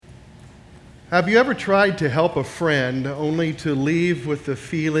Have you ever tried to help a friend only to leave with the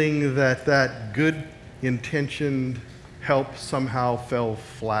feeling that that good intentioned help somehow fell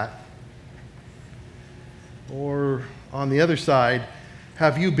flat? Or on the other side,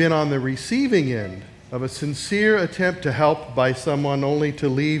 have you been on the receiving end of a sincere attempt to help by someone only to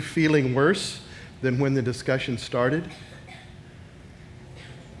leave feeling worse than when the discussion started?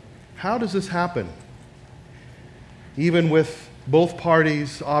 How does this happen? Even with both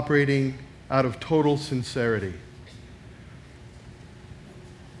parties operating out of total sincerity.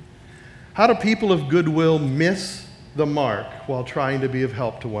 How do people of goodwill miss the mark while trying to be of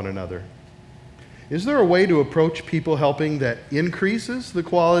help to one another? Is there a way to approach people helping that increases the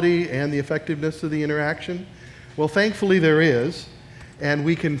quality and the effectiveness of the interaction? Well, thankfully there is, and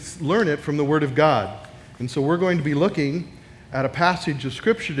we can learn it from the Word of God. And so we're going to be looking at a passage of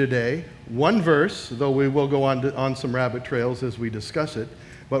Scripture today, one verse, though we will go on some rabbit trails as we discuss it,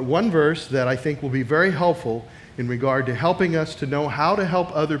 but one verse that I think will be very helpful in regard to helping us to know how to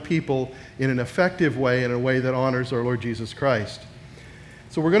help other people in an effective way, in a way that honors our Lord Jesus Christ.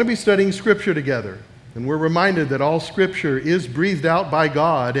 So we're going to be studying Scripture together, and we're reminded that all Scripture is breathed out by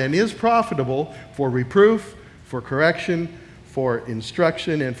God and is profitable for reproof, for correction, for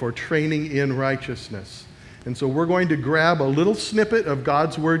instruction, and for training in righteousness. And so we're going to grab a little snippet of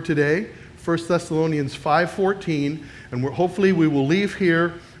God's Word today, 1 Thessalonians 5:14, and hopefully we will leave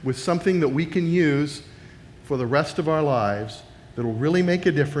here with something that we can use for the rest of our lives that will really make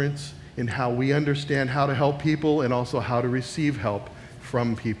a difference in how we understand how to help people and also how to receive help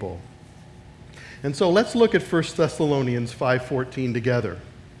from people. And so let's look at 1 Thessalonians 5:14 together.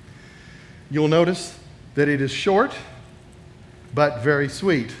 You'll notice that it is short but very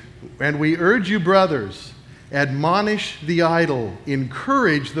sweet. And we urge you, brothers, admonish the idle,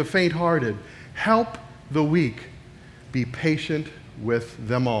 encourage the faint-hearted, help the weak, be patient with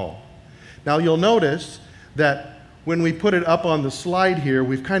them all. Now you'll notice that when we put it up on the slide here,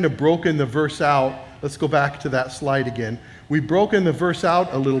 we've kind of broken the verse out. Let's go back to that slide again. We've broken the verse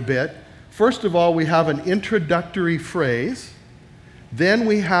out a little bit. First of all, we have an introductory phrase. Then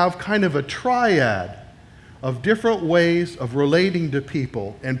we have kind of a triad of different ways of relating to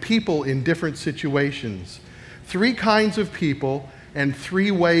people and people in different situations. 3 kinds of people and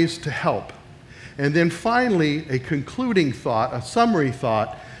 3 ways to help. And then finally, a concluding thought, a summary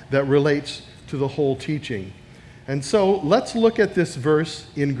thought that relates to the whole teaching. And so let's look at this verse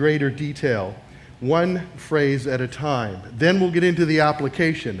in greater detail, one phrase at a time. Then we'll get into the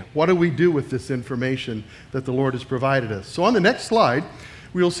application. What do we do with this information that the Lord has provided us? So on the next slide,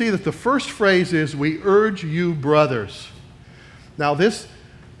 we'll see that the first phrase is, we urge you, brothers. Now this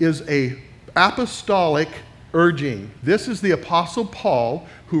is a apostolic urging. This is the Apostle Paul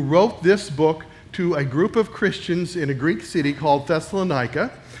who wrote this book to a group of Christians in a Greek city called Thessalonica.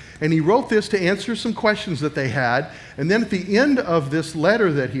 And he wrote this to answer some questions that they had. And then at the end of this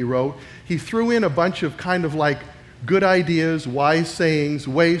letter that he wrote, he threw in a bunch of kind of like good ideas, wise sayings,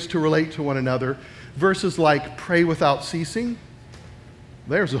 ways to relate to one another. Verses like pray without ceasing.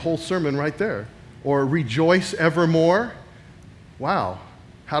 There's a whole sermon right there. Or rejoice evermore. Wow,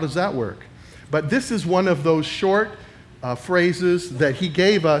 how does that work? But this is one of those short phrases that he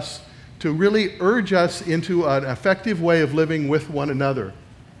gave us to really urge us into an effective way of living with one another.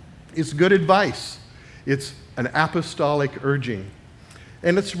 It's good advice. It's an apostolic urging.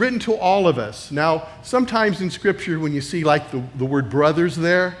 And it's written to all of us. Now, sometimes in Scripture, when you see like the word brothers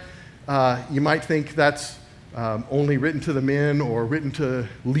there, you might think that's only written to the men or written to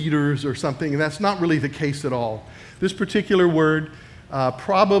leaders or something, and that's not really the case at all. This particular word,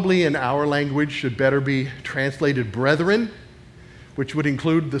 probably in our language, should better be translated brethren, which would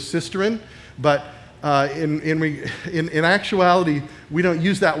include the sisterin, but in actuality, we don't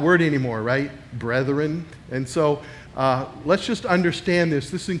use that word anymore, right? Brethren. And so let's just understand this.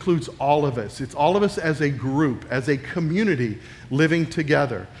 This includes all of us. It's all of us as a group, as a community living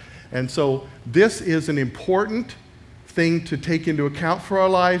together. And so this is an important thing to take into account for our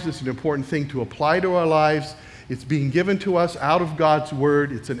lives. It's an important thing to apply to our lives. It's being given to us out of God's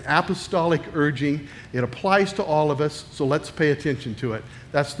Word. It's an apostolic urging. It applies to all of us, so let's pay attention to it.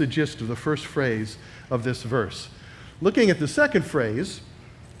 That's the gist of the first phrase of this verse. Looking at the second phrase,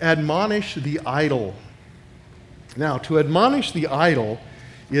 admonish the idle. Now, to admonish the idle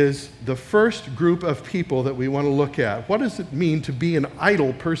is the first group of people that we want to look at. What does it mean to be an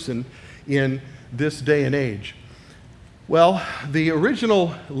idle person in this day and age? Well, the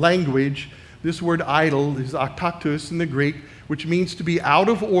original language, this word idle is ataktos in the Greek, which means to be out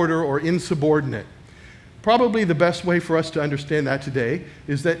of order or insubordinate. Probably the best way for us to understand that today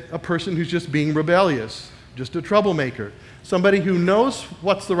is that a person who's just being rebellious, just a troublemaker. Somebody who knows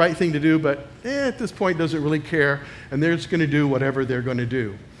what's the right thing to do, but at this point doesn't really care, and they're just going to do whatever they're going to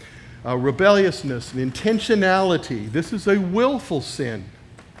do. Rebelliousness and intentionality. This is a willful sin.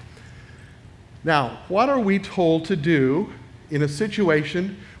 Now, what are we told to do in a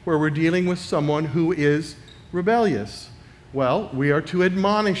situation where we're dealing with someone who is rebellious? Well, we are to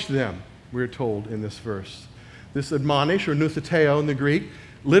admonish them, we're told in this verse. This admonish, or noutheteo in the Greek,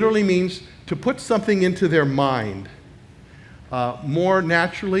 literally means to put something into their mind. More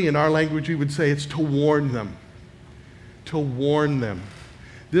naturally, in our language, we would say it's to warn them. To warn them.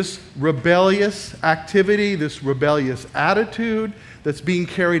 This rebellious activity, this rebellious attitude that's being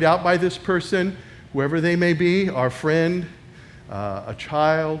carried out by this person, whoever they may be, our friend, a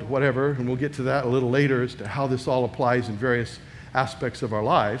child, whatever, and we'll get to that a little later as to how this all applies in various aspects of our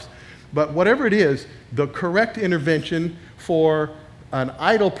lives. But whatever it is, the correct intervention for an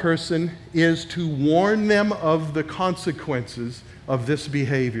idle person is to warn them of the consequences of this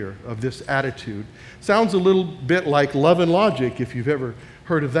behavior, of this attitude. Sounds a little bit like Love and Logic, if you've ever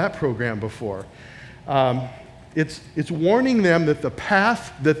heard of that program before. It's warning them that the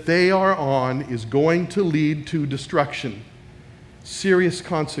path that they are on is going to lead to destruction, serious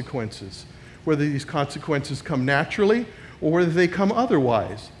consequences, whether these consequences come naturally or whether they come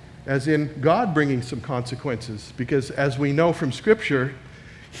otherwise, as in God bringing some consequences. Because as we know from Scripture,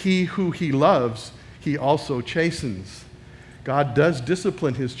 he who he loves, he also chastens. God does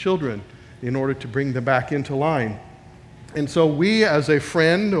discipline his children in order to bring them back into line. And so we, as a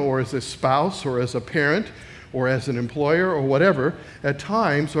friend or as a spouse or as a parent or as an employer or whatever, at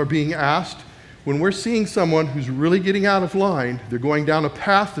times are being asked, when we're seeing someone who's really getting out of line, they're going down a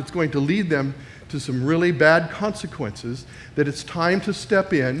path that's going to lead them to some really bad consequences, that it's time to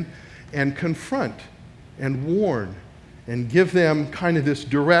step in and confront and warn and give them kind of this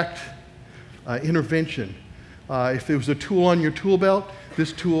direct intervention. If there was a tool on your tool belt,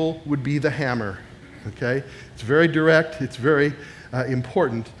 this tool would be the hammer. Okay? It's very direct. It's very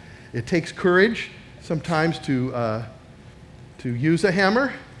important. It takes courage sometimes to use a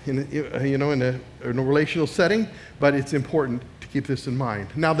hammer in a relational setting, but it's important to keep this in mind.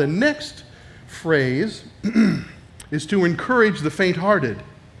 Now, the next phrase is to encourage the faint-hearted.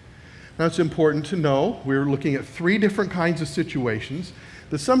 Now, it's important to know we're looking at three different kinds of situations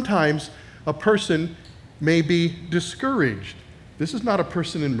that sometimes a person may be discouraged. This is not a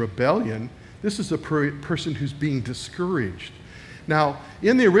person in rebellion. This is a person who's being discouraged. Now,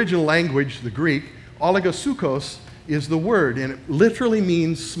 in the original language, the Greek, oligosukos is the word, and it literally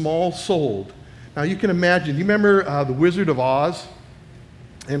means small-souled. Now, you can imagine, you remember The Wizard of Oz?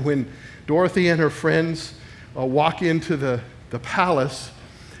 And when Dorothy and her friends walk into the palace,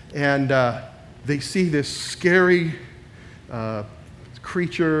 and they see this scary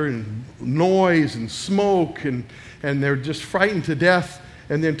creature and noise and smoke, and they're just frightened to death.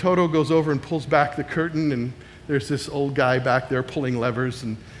 And then Toto goes over and pulls back the curtain, and there's this old guy back there pulling levers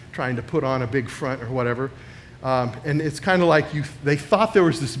and trying to put on a big front or whatever. And it's kind of like they thought there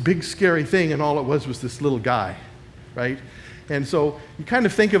was this big scary thing, and all it was this little guy, right? And so you kind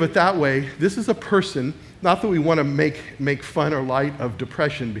of think of it that way. This is a person, not that we want to make fun or light of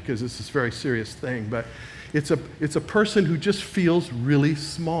depression, because this is a very serious thing, but it's a person who just feels really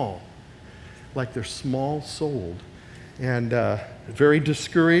small, like they're small-souled, and very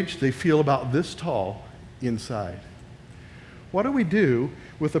discouraged. They feel about this tall inside. What do we do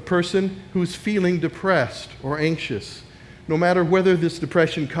with a person who's feeling depressed or anxious, no matter whether this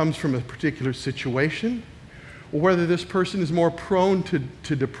depression comes from a particular situation or whether this person is more prone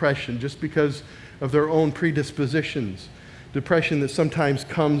to depression just because of their own predispositions? Depression that sometimes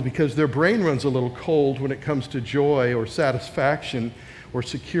comes because their brain runs a little cold when it comes to joy or satisfaction or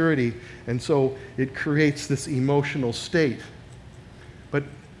security, and so it creates this emotional state. But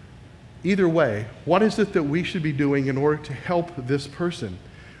either way, what is it that we should be doing in order to help this person?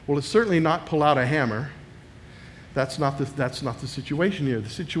 Well, it's certainly not pull out a hammer. That's not the situation here. The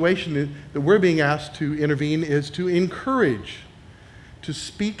situation that we're being asked to intervene is to encourage. To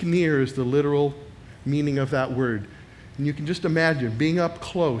speak near is the literal meaning of that word. And you can just imagine being up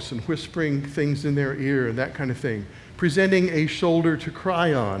close and whispering things in their ear and that kind of thing. Presenting a shoulder to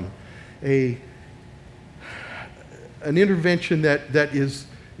cry on. An intervention that is,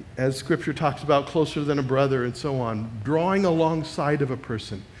 as Scripture talks about, closer than a brother and so on. Drawing alongside of a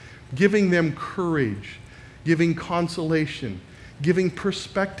person. Giving them courage. Giving consolation. Giving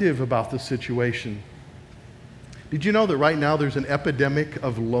perspective about the situation. Did you know that right now there's an epidemic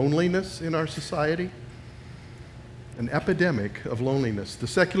of loneliness in our society? An epidemic of loneliness. The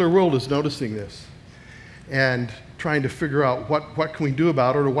secular world is noticing this and trying to figure out what can we do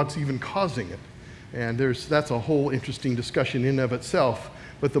about it or what's even causing it. And that's a whole interesting discussion in and of itself.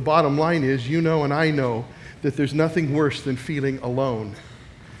 But the bottom line is, you know and I know that there's nothing worse than feeling alone,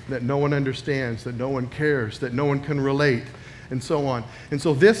 that no one understands, that no one cares, that no one can relate, and so on. And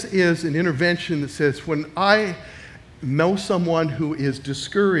so this is an intervention that says, when I know someone who is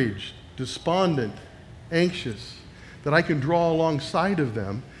discouraged, despondent, anxious, that I can draw alongside of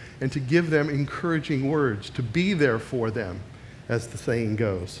them and to give them encouraging words, to be there for them, as the saying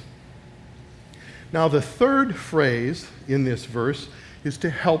goes. Now, the third phrase in this verse is to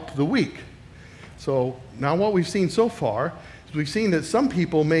help the weak. So now what we've seen so far is we've seen that some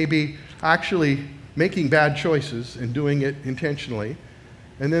people may be actually making bad choices and doing it intentionally.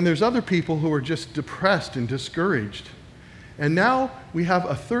 And then there's other people who are just depressed and discouraged. And now we have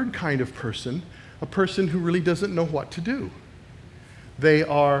a third kind of person, a person who really doesn't know what to do. They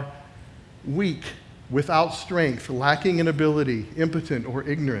are weak, without strength, lacking in ability, impotent or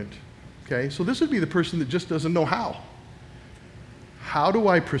ignorant. Okay, so this would be the person that just doesn't know how. How do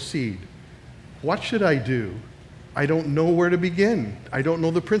I proceed? What should I do? I don't know where to begin. I don't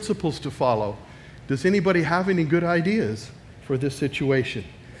know the principles to follow. Does anybody have any good ideas for this situation?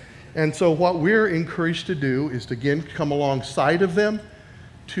 And so what we're encouraged to do is to, again, come alongside of them,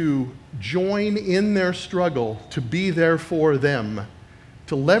 to join in their struggle, to be there for them,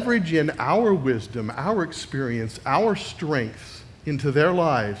 to leverage in our wisdom, our experience, our strengths into their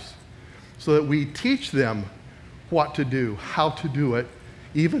lives, so that we teach them what to do, how to do it,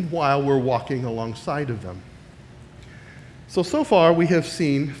 even while we're walking alongside of them. So far we have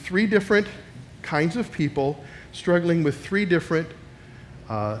seen three different kinds of people struggling with three different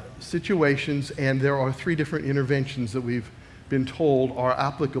situations, and there are three different interventions that we've been told are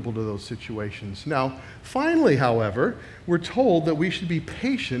applicable to those situations. Now, finally, however, we're told that we should be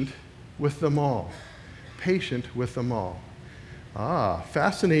patient with them all. Patient with them all.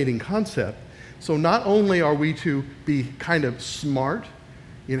 Fascinating concept. So not only are we to be kind of smart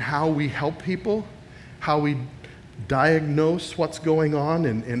in how we help people, how we diagnose what's going on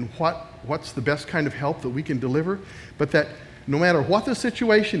and what's the best kind of help that we can deliver, but that no matter what the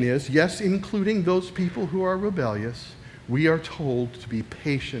situation is, yes, including those people who are rebellious, we are told to be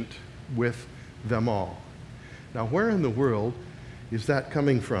patient with them all. Now, where in the world is that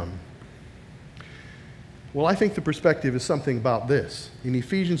coming from? Well, I think the perspective is something about this. In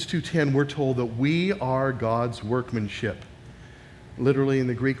Ephesians 2:10, we're told that we are God's workmanship. Literally in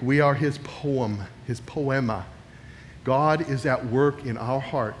the Greek, we are his poem, his poema. God is at work in our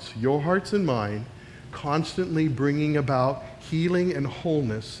hearts, your hearts and mine, constantly bringing about healing and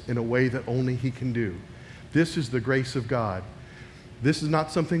wholeness in a way that only he can do. This is the grace of God. This is not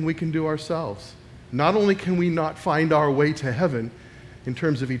something we can do ourselves. Not only can we not find our way to heaven in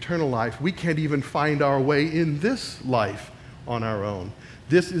terms of eternal life, we can't even find our way in this life on our own.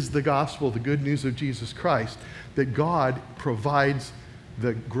 This is the gospel, the good news of Jesus Christ, that God provides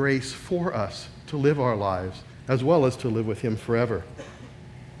the grace for us to live our lives, as well as to live with him forever.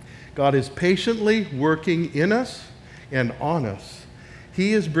 God is patiently working in us and on us.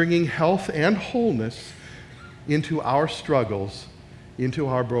 He is bringing health and wholeness into our struggles, into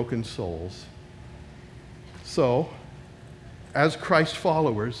our broken souls. So, as Christ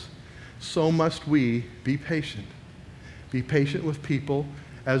followers, so must we be patient. Be patient with people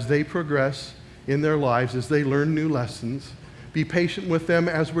as they progress in their lives, as they learn new lessons. Be patient with them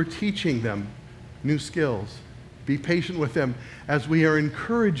as we're teaching them new skills. Be patient with them as we are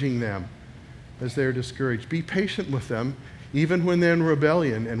encouraging them as they're discouraged. Be patient with them even when they're in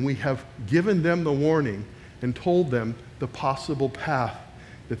rebellion and we have given them the warning and told them the possible path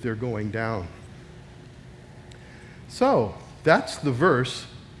that they're going down. So, that's the verse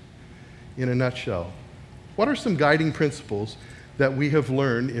in a nutshell. What are some guiding principles that we have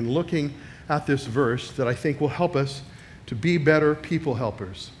learned in looking at this verse that I think will help us to be better people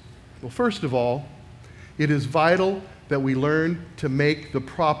helpers? Well, first of all, it is vital that we learn to make the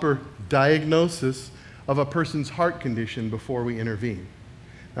proper diagnosis of a person's heart condition before we intervene.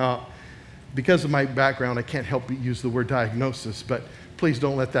 Now, because of my background, I can't help but use the word diagnosis, but please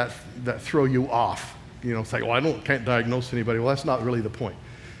don't let that throw you off. You know, it's like, well, I can't diagnose anybody. Well, that's not really the point.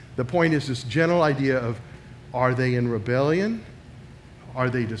 The point is this general idea of, are they in rebellion? Are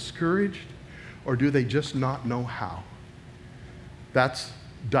they discouraged? Or do they just not know how? That's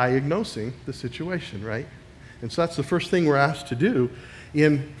diagnosing the situation, right? And so that's the first thing we're asked to do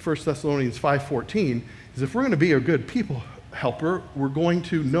in 1 Thessalonians 5:14, is if we're going to be a good people helper, we're going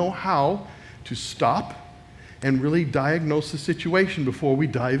to know how to stop and really diagnose the situation before we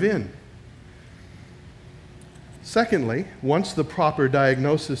dive in. Secondly, once the proper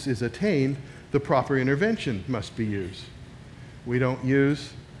diagnosis is attained, the proper intervention must be used. We don't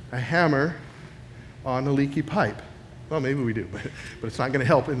use a hammer on a leaky pipe. Well, maybe we do, but it's not going to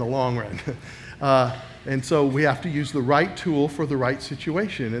help in the long run. And so we have to use the right tool for the right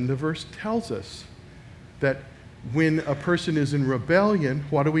situation. And the verse tells us that when a person is in rebellion,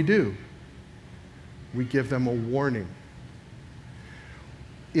 what do? We give them a warning.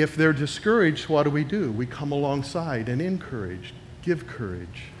 If they're discouraged, what do? We come alongside and encourage, give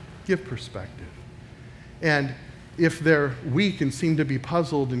courage, give perspective. And if they're weak and seem to be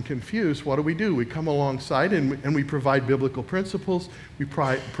puzzled and confused, what do? We come alongside and we provide biblical principles. We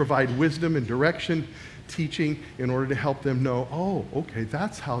provide wisdom and direction, teaching, in order to help them know, oh, okay,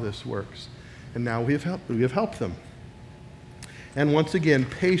 that's how this works. And now we have helped them. And once again,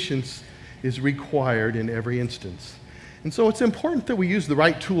 patience is required in every instance. And so it's important that we use the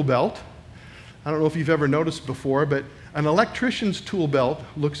right tool belt. I don't know if you've ever noticed before, but an electrician's tool belt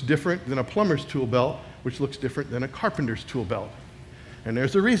looks different than a plumber's tool belt, which looks different than a carpenter's tool belt. And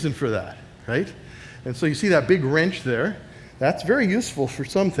there's a reason for that, right? And so you see that big wrench there. That's very useful for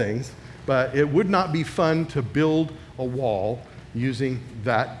some things, but it would not be fun to build a wall using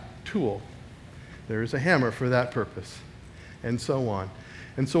that tool. There is a hammer for that purpose, and so on.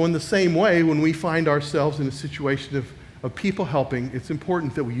 And so in the same way, when we find ourselves in a situation of people helping, it's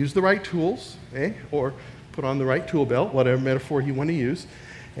important that we use the right tools, or put on the right tool belt, whatever metaphor you want to use,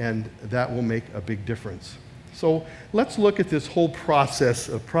 and that will make a big difference. So let's look at this whole process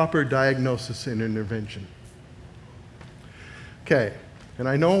of proper diagnosis and intervention. Okay, and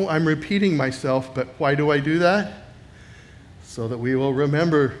I know I'm repeating myself, but why do I do that? So that we will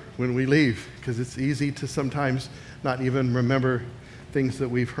remember when we leave, because it's easy to sometimes not even remember things that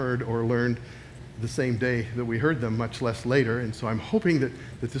we've heard or learned the same day that we heard them, much less later. And so I'm hoping that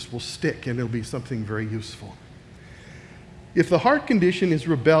this will stick and it'll be something very useful. If the heart condition is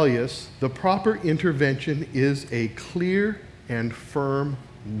rebellious, the proper intervention is a clear and firm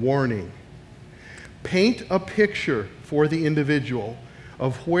warning. Paint a picture for the individual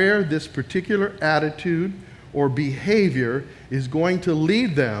of where this particular attitude or behavior is going to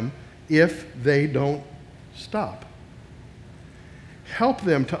lead them if they don't stop. Help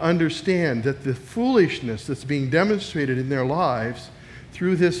them to understand that the foolishness that's being demonstrated in their lives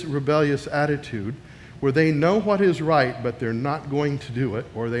through this rebellious attitude, where they know what is right, but they're not going to do it,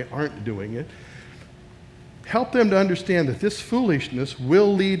 or they aren't doing it, help them to understand that this foolishness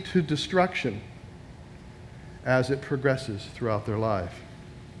will lead to destruction as it progresses throughout their life.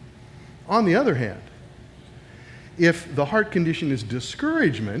 On the other hand, if the heart condition is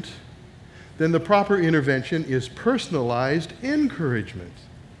discouragement, then the proper intervention is personalized encouragement.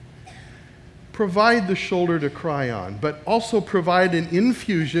 Provide the shoulder to cry on, but also provide an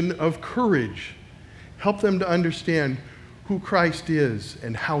infusion of courage. Help them to understand who Christ is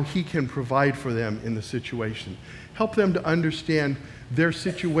and how he can provide for them in the situation. Help them to understand their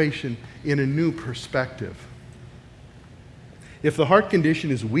situation in a new perspective. If the heart condition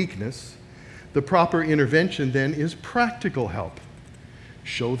is weakness, the proper intervention then is practical help.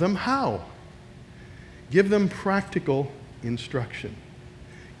 Show them how. Give them practical instruction.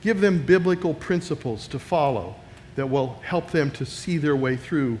 Give them biblical principles to follow that will help them to see their way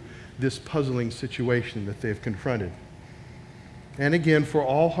through this puzzling situation that they've confronted. And again, for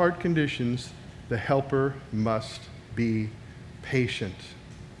all heart conditions, the helper must be patient.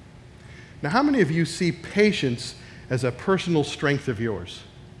 Now, how many of you see patience as a personal strength of yours?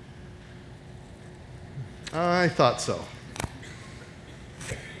 I thought so.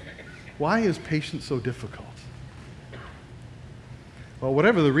 Why is patience so difficult? Well,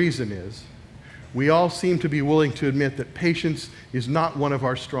 whatever the reason is, we all seem to be willing to admit that patience is not one of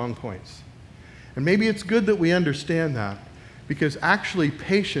our strong points. And maybe it's good that we understand that, because actually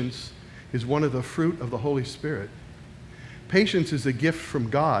patience is one of the fruit of the Holy Spirit. Patience is a gift from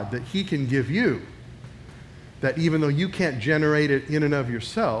God that he can give you, that even though you can't generate it in and of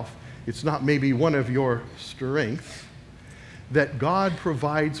yourself, it's not maybe one of your strengths, that God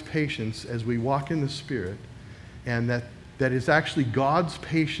provides patience as we walk in the Spirit, and that is actually God's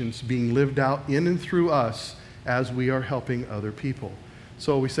patience being lived out in and through us as we are helping other people.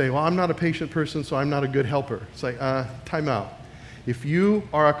 So we say, well, I'm not a patient person, so I'm not a good helper. It's like, time out. If you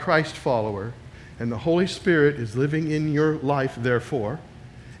are a Christ follower and the Holy Spirit is living in your life, therefore,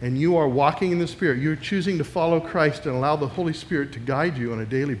 and you are walking in the Spirit, you're choosing to follow Christ and allow the Holy Spirit to guide you on a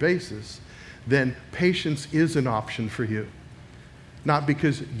daily basis, then patience is an option for you. Not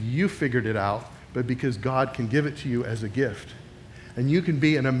because you figured it out, but because God can give it to you as a gift. And you can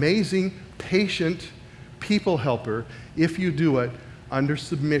be an amazing, patient people helper if you do it under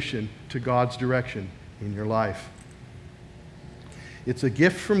submission to God's direction in your life. It's a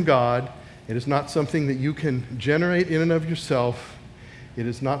gift from God. It is not something that you can generate in and of yourself. It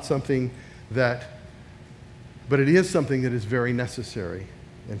is not something that But it is something that is very necessary.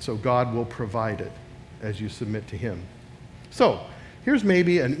 And so God will provide it as you submit to Him. So here's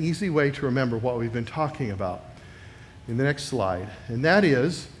maybe an easy way to remember what we've been talking about in the next slide. And that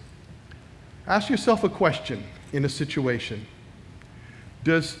is, ask yourself a question in a situation.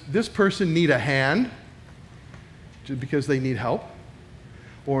 Does this person need a hand because they need help?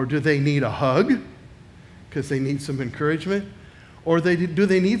 Or do they need a hug because they need some encouragement? Or do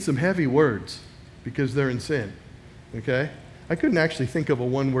they need some heavy words because they're in sin? Okay? I couldn't actually think of a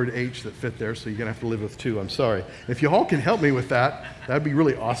one-word H that fit there, so you're going to have to live with two. I'm sorry. If you all can help me with that, that'd be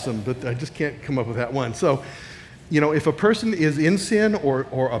really awesome, but I just can't come up with that one. So, if a person is in sin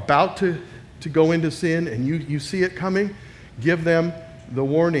or about to go into sin and you see it coming, give them the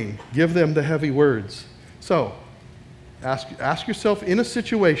warning. Give them the heavy words. So, ask yourself in a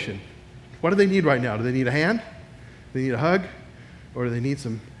situation, what do they need right now? Do they need a hand? Do they need a hug? Or do they need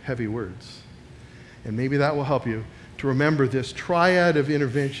some heavy words? And maybe that will help you to remember this triad of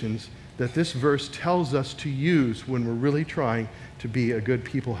interventions that this verse tells us to use when we're really trying to be a good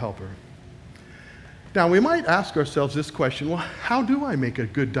people helper. Now, we might ask ourselves this question, well, how do I make a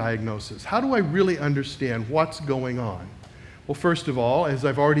good diagnosis? How do I really understand what's going on? Well, first of all, as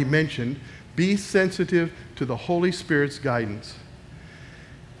I've already mentioned, be sensitive to the Holy Spirit's guidance.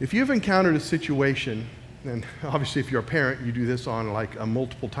 If you've encountered a situation, and obviously if you're a parent, you do this on like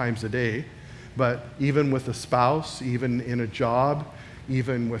multiple times a day, but even with a spouse, even in a job,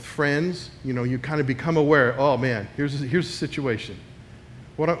 even with friends, you kind of become aware, oh man, here's a situation.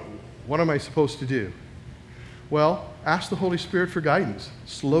 What am I supposed to do? Well, ask the Holy Spirit for guidance.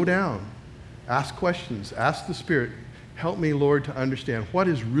 Slow down. Ask questions. Ask the Spirit, help me, Lord, to understand what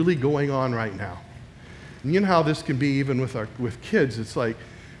is really going on right now. And you know how this can be even with kids. It's like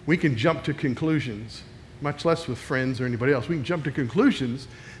we can jump to conclusions, much less with friends or anybody else. We can jump to conclusions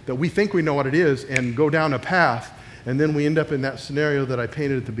that we think we know what it is and go down a path, and then we end up in that scenario that I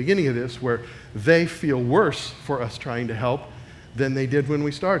painted at the beginning of this where they feel worse for us trying to help than they did when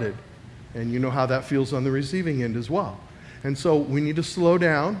we started. And you know how that feels on the receiving end as well. And so we need to slow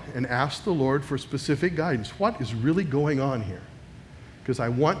down and ask the Lord for specific guidance. What is really going on here? Because I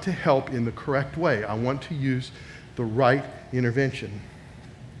want to help in the correct way. I want to use the right intervention.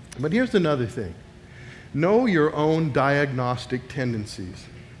 But here's another thing. Know your own diagnostic tendencies.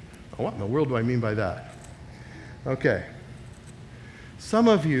 What in the world do I mean by that? Okay. Some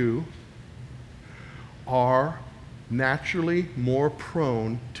of you are naturally more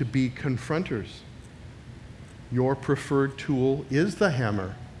prone to be confronters. Your preferred tool is the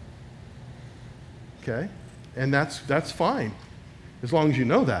hammer. Okay? And that's fine, as long as you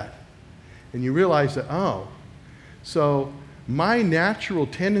know that. And you realize that, so my natural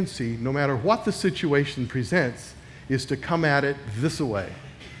tendency, no matter what the situation presents, is to come at it this way.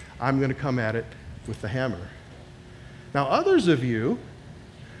 I'm going to come at it with the hammer. Now, others of you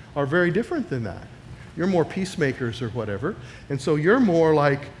are very different than that. You're more peacemakers or whatever, and so you're more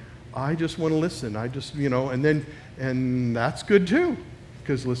like, I just want to listen. And that's good too,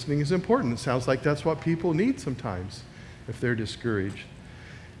 because listening is important. It sounds like that's what people need sometimes if they're discouraged.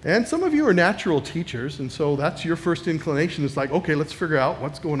 And some of you are natural teachers, and so that's your first inclination. It's like, okay, let's figure out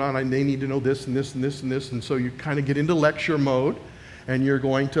what's going on. They need to know this and this and this and this, and so you kind of get into lecture mode, and you're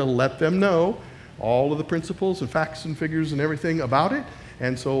going to let them know all of the principles and facts and figures and everything about it,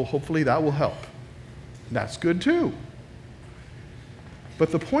 and so hopefully that will help. That's good too.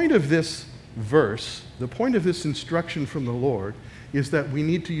 But the point of this verse, the point of this instruction from the Lord, is that we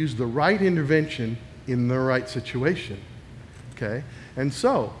need to use the right intervention in the right situation. Okay? And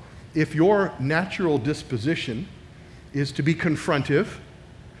so, if your natural disposition is to be confrontive,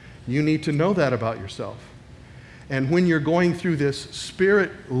 you need to know that about yourself. And when you're going through this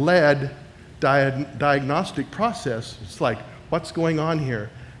Spirit-led diagnostic process, it's like, what's going on here?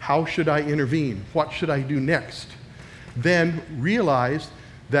 How should I intervene? What should I do next? Then realize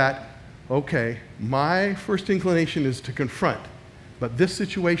that, okay, my first inclination is to confront, but this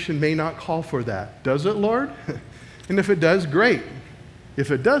situation may not call for that. Does it, Lord? And if it does, great.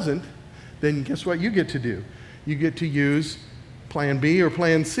 If it doesn't, then guess what you get to do? You get to use plan B or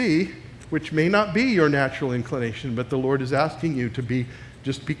plan C, which may not be your natural inclination, but the Lord is asking you to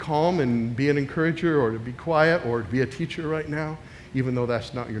just be calm and be an encourager, or to be quiet, or to be a teacher right now, even though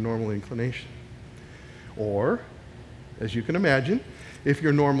that's not your normal inclination. Or, as you can imagine, if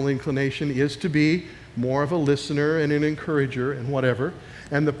your normal inclination is to be more of a listener and an encourager and whatever,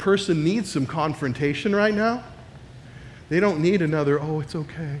 and the person needs some confrontation right now, they don't need another, oh, it's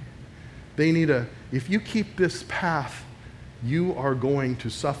okay. They need if you keep this path, you are going to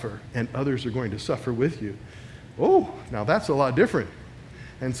suffer, and others are going to suffer with you. Oh, now that's a lot different.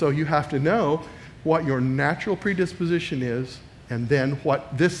 And so you have to know what your natural predisposition is, and then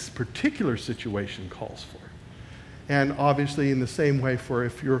what this particular situation calls for. And obviously, in the same way, for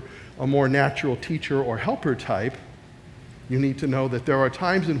if you're a more natural teacher or helper type, you need to know that there are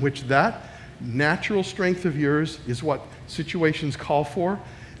times in which that natural strength of yours is what situations call for,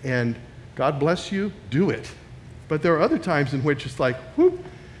 and God bless you, do it. But there are other times in which it's like, whoop,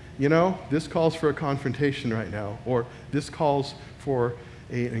 this calls for a confrontation right now, or this calls for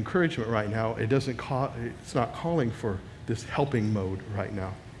an encouragement right now. It's not calling for this helping mode right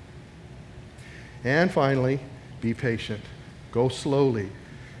now. And finally, be patient. Go slowly.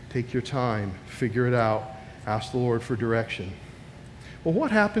 Take your time. Figure it out. Ask the Lord for direction. Well,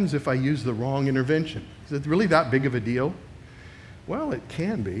 what happens if I use the wrong intervention? Is it really that big of a deal? Well, it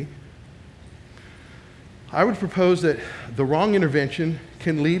can be. I would propose that the wrong intervention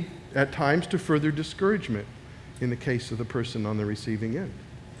can lead at times to further discouragement in the case of the person on the receiving end.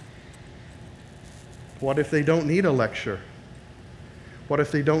 What if they don't need a lecture? What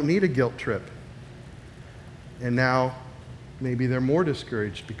if they don't need a guilt trip? And now maybe they're more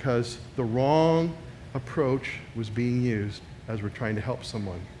discouraged because the wrong approach was being used as we're trying to help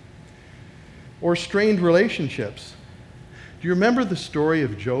someone. Or strained relationships. Do you remember the story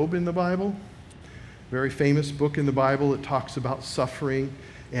of Job in the Bible? Very famous book in the Bible that talks about suffering.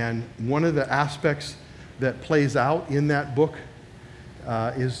 And one of the aspects that plays out in that book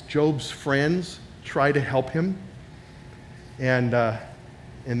is Job's friends try to help him. And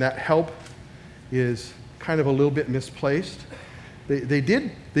that help is kind of a little bit misplaced. They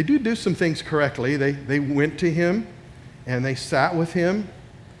do some things correctly. They went to him and they sat with him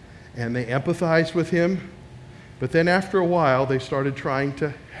and they empathized with him. But then after a while, they started trying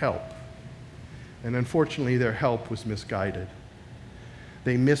to help. And unfortunately, their help was misguided.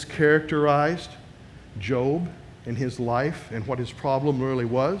 They mischaracterized Job and his life and what his problem really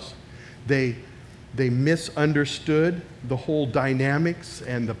was. They misunderstood the whole dynamics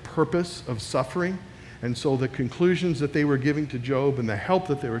and the purpose of suffering. And so the conclusions that they were giving to Job and the help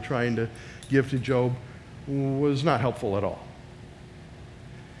that they were trying to give to Job was not helpful at all.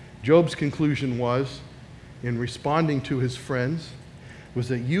 Job's conclusion was, in responding to his friends, was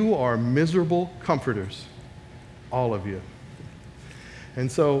that you are miserable comforters, all of you.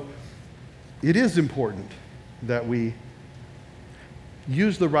 And so it is important that we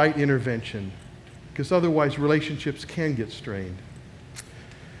use the right intervention, because otherwise relationships can get strained.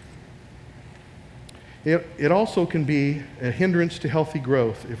 It also can be a hindrance to healthy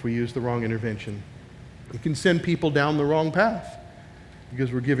growth if we use the wrong intervention. It can send people down the wrong path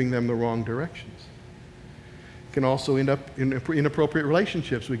because we're giving them the wrong directions. It can also end up in inappropriate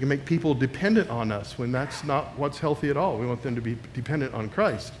relationships. We can make people dependent on us when that's not what's healthy at all. We want them to be dependent on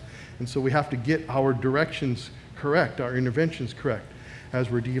Christ. And so we have to get our directions correct, our interventions correct as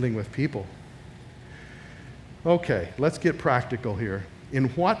we're dealing with people. Okay, let's get practical here. In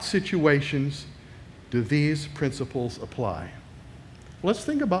what situations do these principles apply? Let's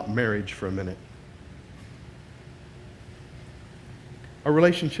think about marriage for a minute. Our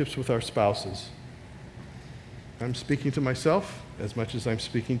relationships with our spouses. I'm speaking to myself as much as I'm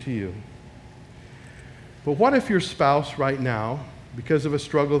speaking to you. But what if your spouse right now, because of a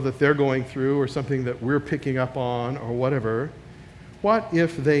struggle that they're going through or something that we're picking up on or whatever, what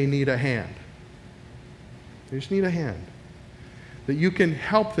if they need a hand? They just need a hand. That you can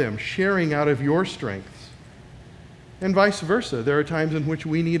help them sharing out of your strengths. And vice versa. There are times in which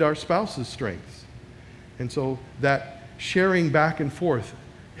we need our spouse's strengths. And so that sharing back and forth,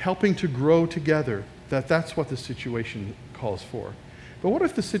 helping to grow together, that's what the situation calls for. But what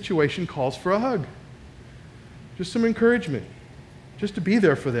if the situation calls for a hug? Just some encouragement. Just to be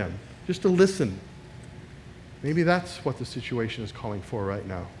there for them. Just to listen. Maybe that's what the situation is calling for right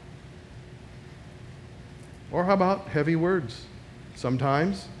now. Or how about heavy words?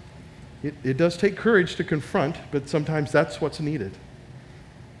 Sometimes it does take courage to confront, but sometimes that's what's needed.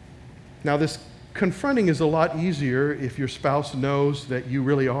 Now, this confronting is a lot easier if your spouse knows that you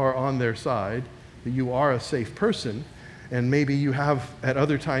really are on their side, that you are a safe person, and maybe you have at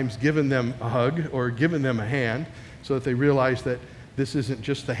other times given them a hug or given them a hand so that they realize that this isn't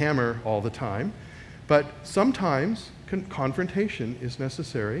just the hammer all the time. But sometimes confrontation is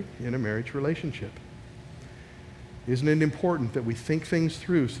necessary in a marriage relationship. Isn't it important that we think things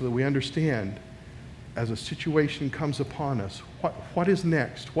through so that we understand as a situation comes upon us, what is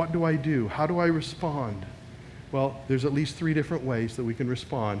next? What do I do? How do I respond? Well, there's at least 3 different ways that we can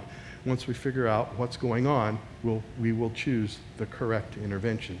respond. Once we figure out what's going on, we will choose the correct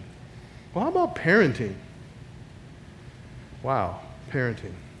intervention. Well, how about parenting? Wow,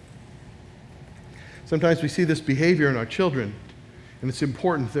 parenting. Sometimes we see this behavior in our children, and it's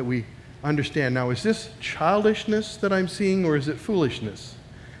important that we understand. Now, is this childishness that I'm seeing, or is it foolishness?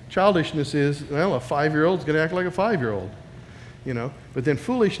 Childishness is, well, a 5-year-old's going to act like a 5-year-old, But then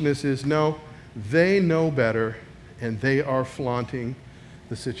foolishness is, no, they know better, and they are flaunting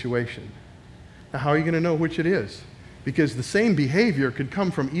the situation. Now, how are you going to know which it is? Because the same behavior could come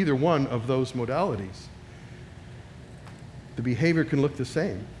from either one of those modalities. The behavior can look the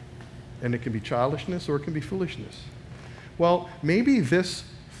same, and it can be childishness or it can be foolishness. Well, maybe this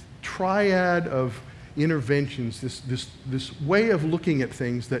triad of interventions, this way of looking at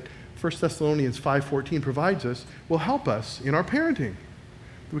things that 1 Thessalonians 5:14 provides us, will help us in our parenting.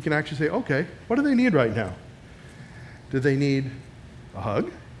 We can actually say, okay, what do they need right now? Do they need a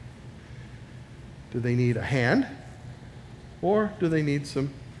hug? Do they need a hand? Or do they need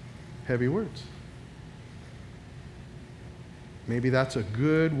some heavy words? Maybe that's a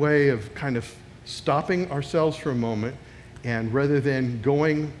good way of kind of stopping ourselves for a moment, and rather than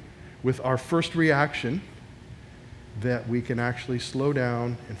going with our first reaction, that we can actually slow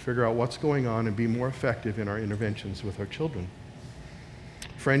down and figure out what's going on and be more effective in our interventions with our children.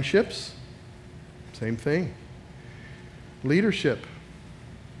 Friendships, same thing. Leadership,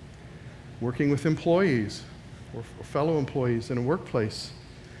 working with employees or fellow employees in a workplace.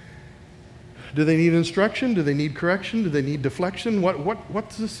 Do they need instruction? Do they need correction? Do they need deflection?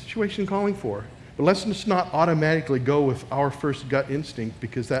 What's the situation calling for? But let's just not automatically go with our first gut instinct,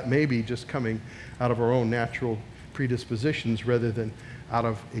 because that may be just coming out of our own natural predispositions rather than out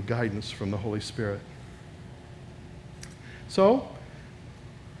of a guidance from the Holy Spirit. So,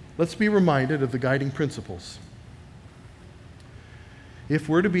 let's be reminded of the guiding principles. If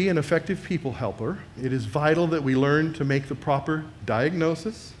we're to be an effective people helper, it is vital that we learn to make the proper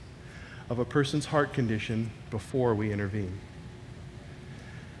diagnosis of a person's heart condition before we intervene.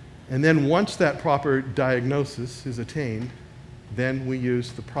 And then once that proper diagnosis is attained, then we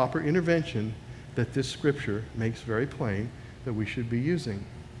use the proper intervention that this scripture makes very plain that we should be using.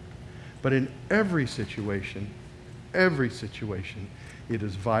 But in every situation, it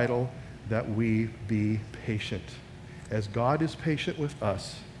is vital that we be patient. As God is patient with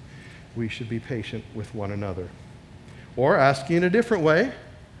us, we should be patient with one another. Or asking in a different way,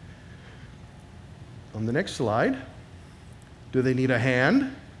 on the next slide, do they need a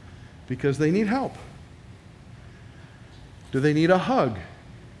hand? Because they need help. Do they need a hug?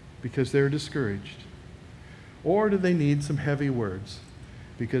 Because they're discouraged. Or do they need some heavy words?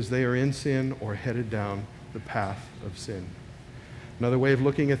 Because they are in sin or headed down the path of sin. Another way of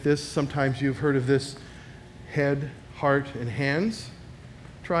looking at this, sometimes you've heard of this head, heart, and hands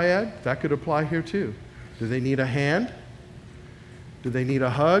triad. That could apply here too. Do they need a hand? Do they need a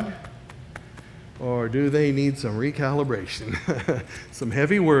hug? Or do they need some recalibration? Some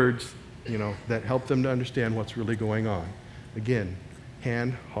heavy words, that help them to understand what's really going on. Again,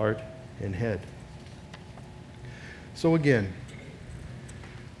 hand, heart, and head. So again,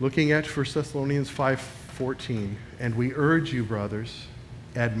 looking at 1 Thessalonians 5:14, and we urge you, brothers,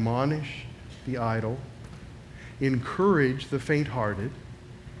 admonish the idle, encourage the faint-hearted,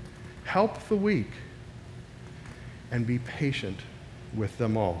 help the weak, and be patient with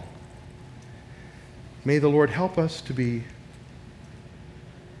them all. May the Lord help us to be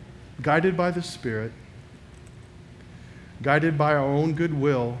guided by the Spirit, guided by our own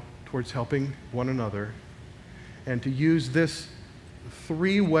goodwill towards helping one another, and to use this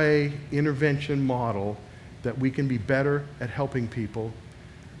three-way intervention model that we can be better at helping people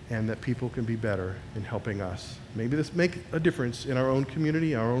and that people can be better in helping us. Maybe this make a difference in our own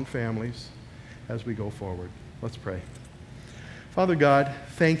community, our own families as we go forward. Let's pray. Father God,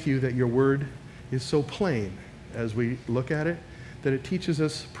 thank you that your word is so plain as we look at it, that it teaches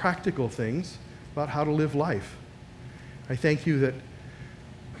us practical things about how to live life. I thank you that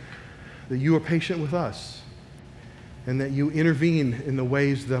you are patient with us and that you intervene in the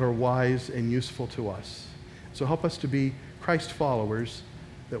ways that are wise and useful to us. So help us to be Christ followers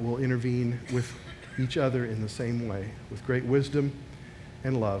that will intervene with each other in the same way, with great wisdom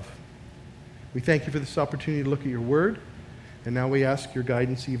and love. We thank you for this opportunity to look at your word. And now we ask your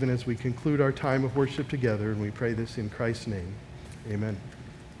guidance even as we conclude our time of worship together, and we pray this in Christ's name. Amen.